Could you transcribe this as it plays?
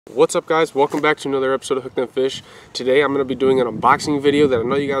What's up, guys? Welcome back to another episode of Hooked on Fish. Today I'm going to be doing an unboxing video that I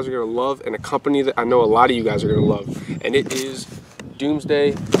know you guys are going to love, and a company that I know a lot of you guys are going to love, and it is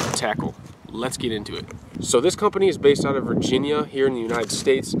Doomsday Tackle. Let's get into it. So this company is based out of Virginia here in the United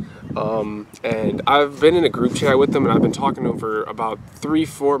States, and I've been in a group chat with them, and I've been talking to them for about 3,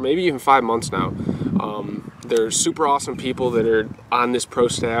 4, maybe even 5 months now. They're super awesome people that are on this pro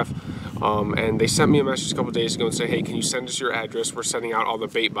staff. And they sent me a message a couple days ago and said, hey, can you send us your address? We're sending out all the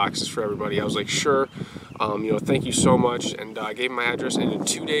bait boxes for everybody. I was like, sure. Thank you so much. And I gave them my address, and in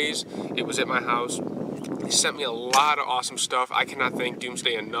 2 days, it was at my house. They sent me a lot of awesome stuff. I cannot thank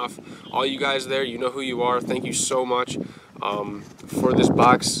Doomsday enough. All you guys there, you know who you are. Thank you so much for this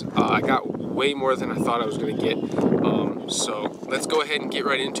box. I got way more than I thought I was going to get. So let's go ahead and get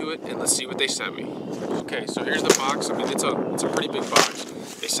right into it, and let's see what they sent me. Okay, so here's the box. I mean, it's a pretty big box.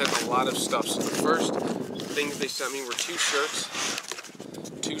 They sent a lot of stuff. So the first things they sent me were 2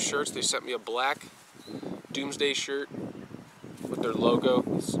 shirts. 2 shirts. They sent me a black Doomsday shirt with their logo.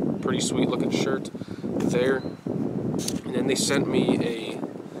 It's a pretty sweet looking shirt there. And then they sent me a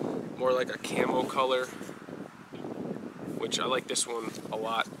more like a camo color, which I like this one a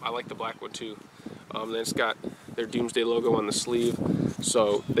lot. I like the black one too. Then it's got their Doomsday logo on the sleeve.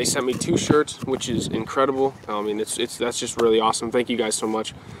 So they sent me 2 shirts, which is incredible. I mean, that's just really awesome. Thank you guys so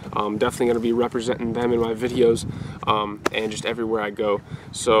much. Definitely going to be representing them in my videos and just everywhere I go.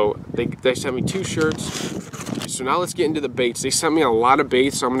 So they sent me 2 shirts. So now let's get into the baits. They sent me a lot of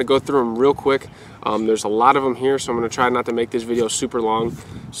baits, so I'm going to go through them real quick. There's a lot of them here, so I'm going to try not to make this video super long.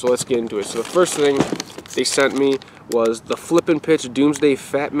 So let's get into it. So the first thing they sent me was the Flip and Pitch Doomsday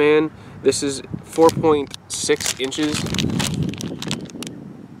Fat Man. This is 4.6 inches.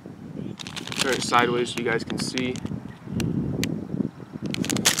 Turn it sideways so you guys can see.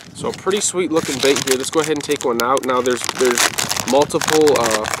 So a pretty sweet looking bait here. Let's go ahead and take one out. Now there's multiple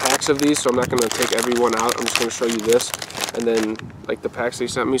packs of these, so I'm not going to take every one out. I'm just going to show you this, and then like the packs they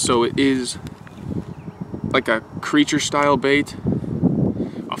sent me. So it is like a creature style bait,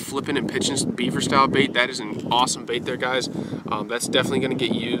 a flipping and pitching beaver style bait. That is an awesome bait there, guys. That's definitely going to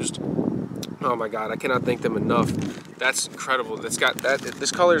get used. Oh my god, I cannot thank them enough. That's incredible. That's got that. This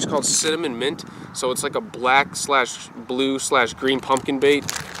color is called Cinnamon Mint, so it's like a black / blue / green pumpkin bait.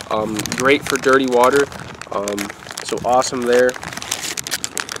 Great for dirty water. So awesome there.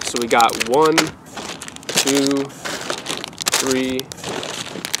 So we got 1, 2, 3,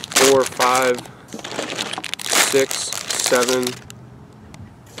 4, 5, 6, 7,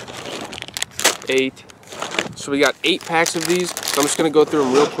 8. So we got 8 packs of these. So I'm just going to go through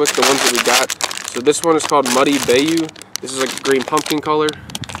them real quick, the ones that we got. So this one is called Muddy Bayou. This is like a green pumpkin color.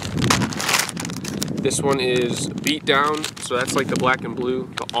 This one is Beat Down. So that's like the black and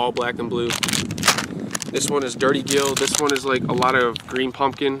blue, the all black and blue. This one is Dirty Gill. This one is like a lot of green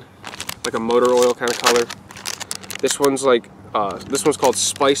pumpkin, like a motor oil kind of color. This one's like, this one's called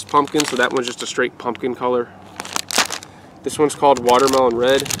Spiced Pumpkin. So that one's just a straight pumpkin color. This one's called Watermelon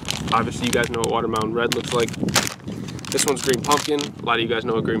Red. Obviously you guys know what Watermelon Red looks like. This one's Green Pumpkin. A lot of you guys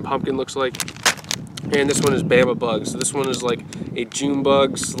know what Green Pumpkin looks like. And this one is Bama Bug. So this one is like a June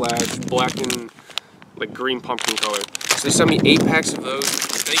bug / black and like green pumpkin color. So they sent me 8 packs of those.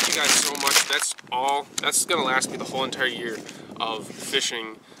 Thank you guys so much. That's all. That's gonna last me the whole entire year of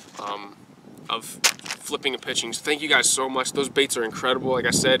fishing, of flipping and pitching. So thank you guys so much. Those baits are incredible. Like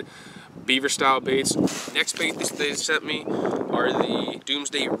I said, beaver style baits. Next bait they sent me are the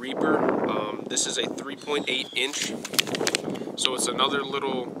Doomsday Reaper. This is a 3.8 inch. So it's another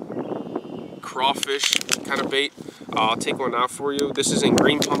little crawfish kind of bait. I'll take one out for you. This is in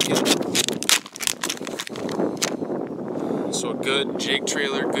green pumpkin. So a good jig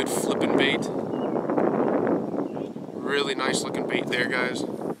trailer, good flipping bait. Really nice looking bait there, guys.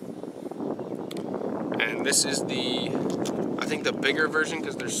 And this is I think the bigger version,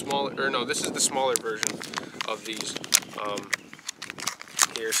 because they're smaller, or no, this is the smaller version of these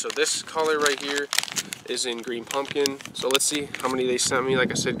here. So this color right here is in green pumpkin. So let's see how many they sent me.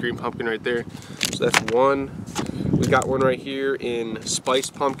 Like I said, green pumpkin right there. So that's 1. We got one right here in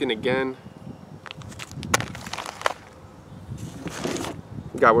spiced pumpkin again.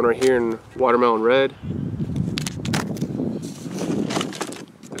 We got one right here in watermelon red.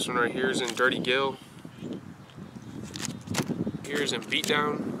 This one right here is in Dirty Gill. Here's in Beat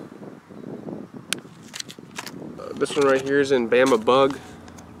Down. This one right here is in Bama Bug.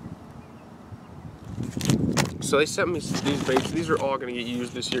 So they sent me these baits. These are all going to get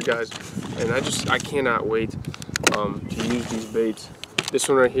used this year, guys, and I cannot wait to use these baits. This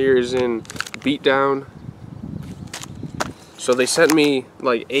one right here is in Beat Down. So they sent me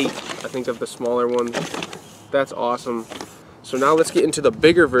like 8, I think, of the smaller ones. That's awesome. So now let's get into the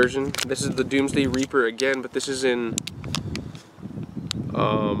bigger version. This is the Doomsday Reaper again, but this is in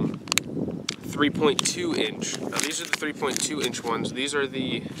 3.2 inch. Now these are the 3.2 inch ones. These are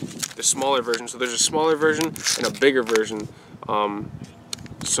the smaller version. So there's a smaller version and a bigger version.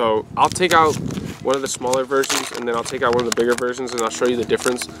 So I'll take out one of the smaller versions and then I'll take out one of the bigger versions and I'll show you the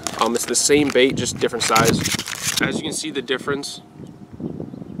difference. It's the same bait, just different size. As you can see the difference,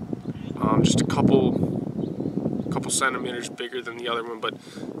 just a couple centimeters bigger than the other one, but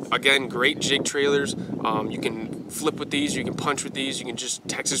again, great jig trailers. You can flip with these, you can punch with these, you can just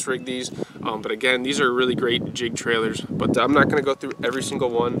Texas rig these, but again, these are really great jig trailers. But I'm not going to go through every single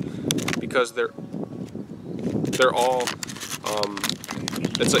one because they're all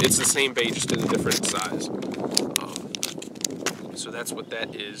it's the same bait, just in a different size. So that's what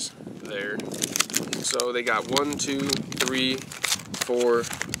that is there. So they got 1, 2, 3, 4,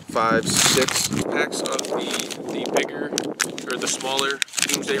 5, 6 packs of the bigger, or the smaller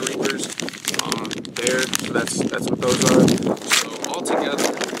Doomsday Reapers there. So that's what those are. So all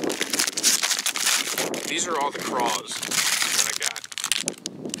together, these are all the craws that I got.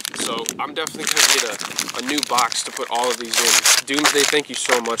 So I'm definitely going to get a new box to put all of these in. Doomsday, thank you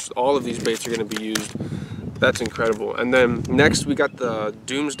so much. All of these baits are going to be used. That's incredible. And then next we got the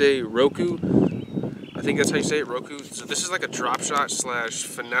Doomsday Roku. I think that's how you say it, Roku. So this is like a drop shot slash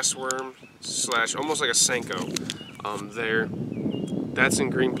finesse worm slash almost like a Senko there. That's in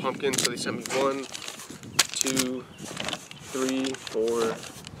green pumpkin. So they sent me 1, 2, 3, 4,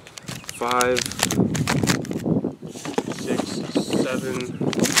 5, 6, 7,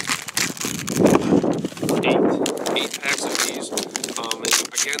 8 packs of these.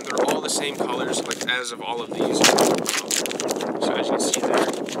 And again, they're all the same colors, like as of all of these. So as you can see there,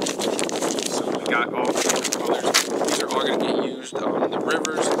 so we got all the different colors. These are all going to get used in the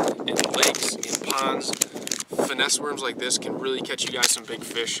rivers, in lakes, in ponds. Finesse worms like this can really catch you guys some big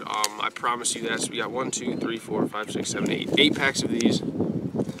fish. I promise you that. So we got 1, 2, 3, 4, 5, 6, 7, 8. 8 packs of these.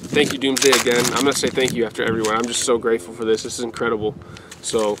 Thank you, Doomsday, again. I'm going to say thank you after everyone. I'm just so grateful for this. This is incredible.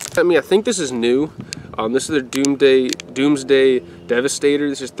 So, I think this is new. This is their Doomsday Devastator.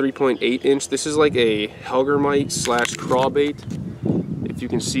 This is 3.8 inch. This is like a Helgermite slash crawbait, if you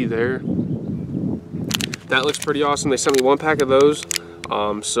can see there. That looks pretty awesome. They sent me 1 pack of those.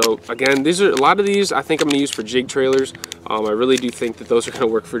 So again, these are a lot of these I think I'm going to use for jig trailers. I really do think that those are going to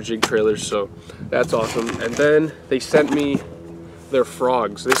work for jig trailers, so that's awesome. And then they sent me their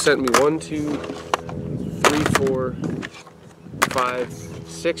frogs. They sent me 1, 2, 3, 4, 5,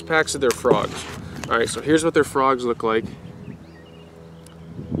 6 packs of their frogs. Alright, so here's what their frogs look like.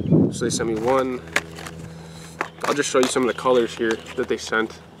 So they sent me 1. I'll just show you some of the colors here that they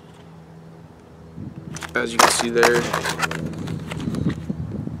sent. As you can see there.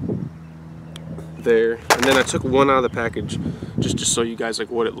 There. And then I took 1 out of the package just to show you guys like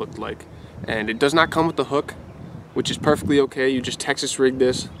what it looked like. And it does not come with the hook, which is perfectly okay. You just Texas rig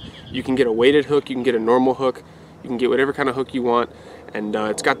this. You can get a weighted hook, you can get a normal hook, you can get whatever kind of hook you want. And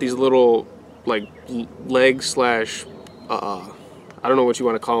it's got these little like leg slash I don't know what you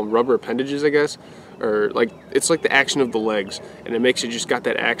want to call them, rubber appendages, I guess, or like it's like the action of the legs, and it makes it just got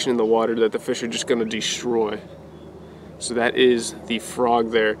that action in the water that the fish are just going to destroy. So that is the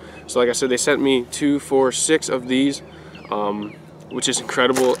frog there. So like I said, they sent me 2, 4, 6 of these, which is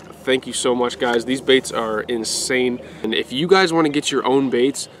incredible. Thank you so much, guys. These baits are insane, and if you guys want to get your own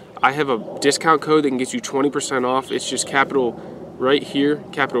baits, I have a discount code that can get you 20% off. It's just capital right here,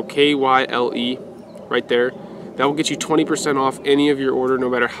 capital KYLE right there. That will get you 20% off any of your order, no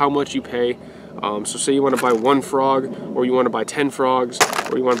matter how much you pay. So say you want to buy 1 frog, or you want to buy 10 frogs,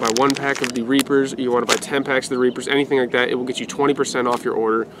 or you want to buy 1 pack of the Reapers, or you want to buy 10 packs of the Reapers, anything like that, it will get you 20% off your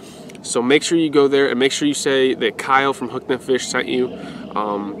order. So make sure you go there, and make sure you say that Kyle from Hooked Net Fish sent you.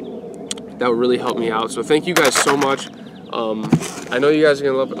 That would really help me out. So thank you guys so much. I know you guys are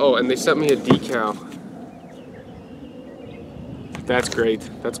going to love it. Oh, and they sent me a decal. That's great.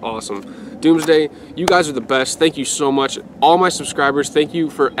 That's awesome. Doomsday, you guys are the best. Thank you so much. All my subscribers, thank you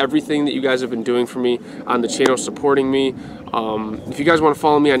for everything that you guys have been doing for me on the channel, supporting me. If you guys want to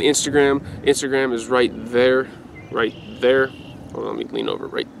follow me on Instagram, Instagram is right there. Right there. Hold on, let me lean over.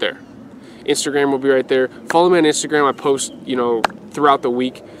 Right there. Instagram will be right there. Follow me on Instagram. I post, throughout the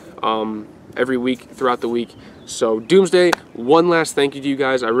week. Every week throughout the week. So Doomsday, one last thank you to you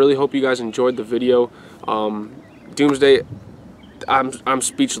guys. I really hope you guys enjoyed the video. Doomsday, I'm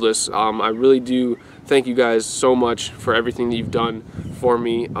speechless. I really do thank you guys so much for everything that you've done for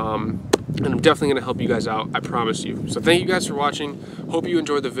me. And I'm definitely going to help you guys out, I promise you. So thank you guys for watching. Hope you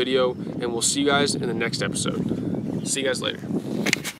enjoyed the video, and we'll see you guys in the next episode. See you guys later.